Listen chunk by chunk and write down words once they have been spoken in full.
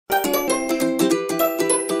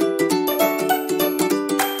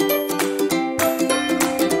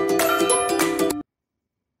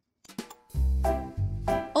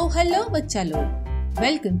बच्चा लोग,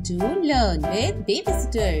 welcome to learn with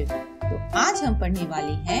babysitter. तो आज हम पढ़ने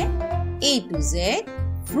वाले हैं A to Z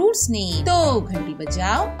fruits name. तो घंटी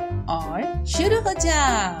बजाओ और शुरू हो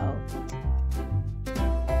जाओ।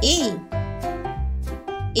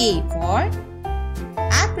 A for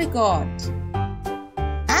apricot,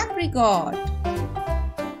 apricot.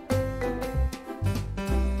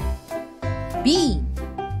 B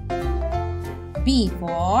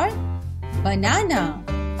for banana,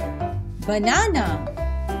 banana.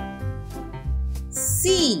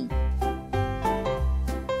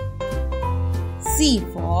 C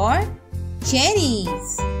for cherries,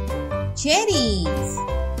 cherries.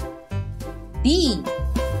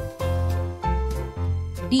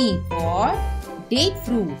 D for date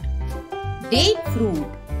fruit, date fruit.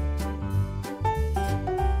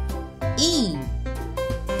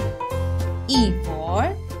 E for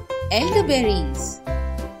elderberries,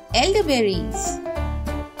 elderberries.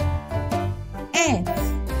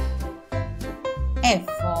 F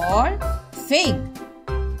for fig,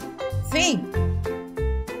 fig.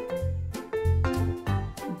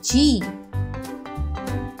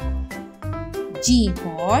 G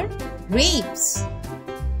for grapes,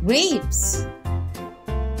 grapes.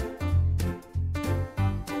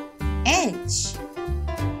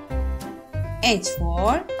 H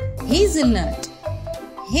for hazelnut,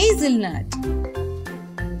 hazelnut.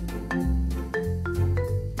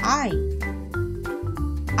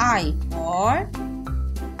 I for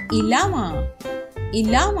illama,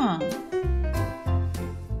 illama.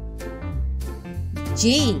 J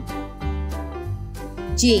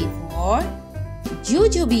for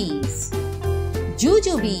jujubes,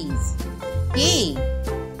 jujubes. K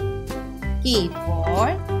for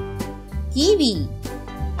kiwi,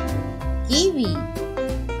 kiwi.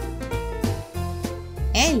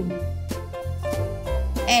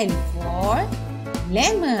 L for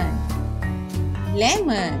lemon,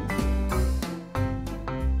 lemon.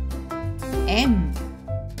 M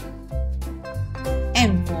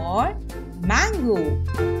for mango,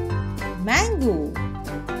 mango.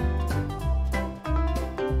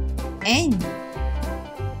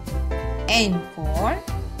 N for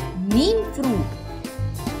neem fruit,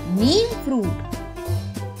 neem fruit.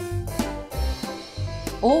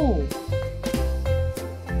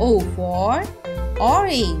 O for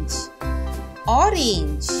orange,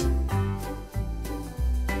 orange.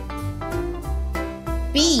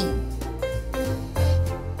 P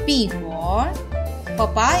for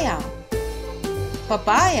papaya,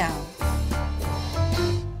 papaya.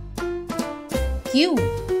 Q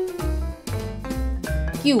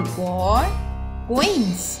for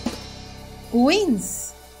quince, quince.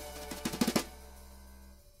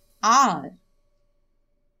 R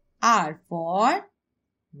for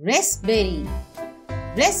raspberry,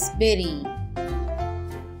 raspberry.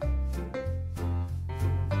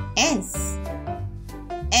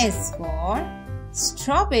 S for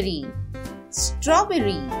strawberry,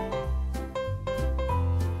 strawberry.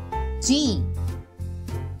 T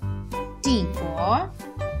for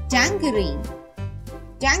tangerine,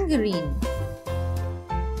 tangerine.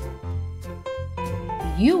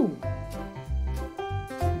 U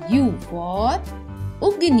for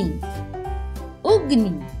ugni,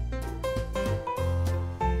 ugni.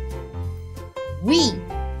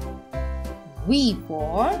 V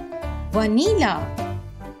for vanilla,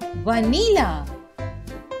 vanilla.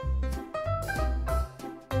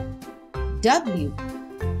 W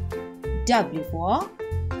for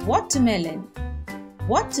watermelon,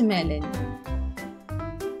 watermelon.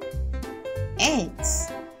 X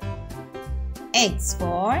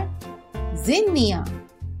for zinnia,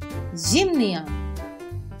 zinnia.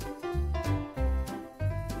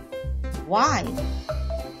 Y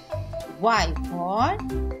for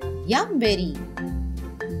yumberry,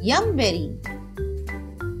 yumberry.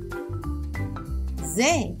 Z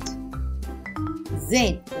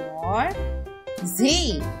for zay,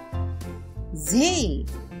 zay.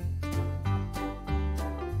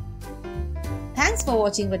 Thanks for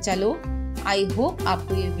watching बच्चा लोग। I hope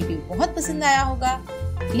आपको ये video बहुत पसंद आया होगा।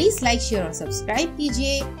 Please like, share और subscribe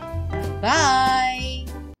कीजिए। बाय।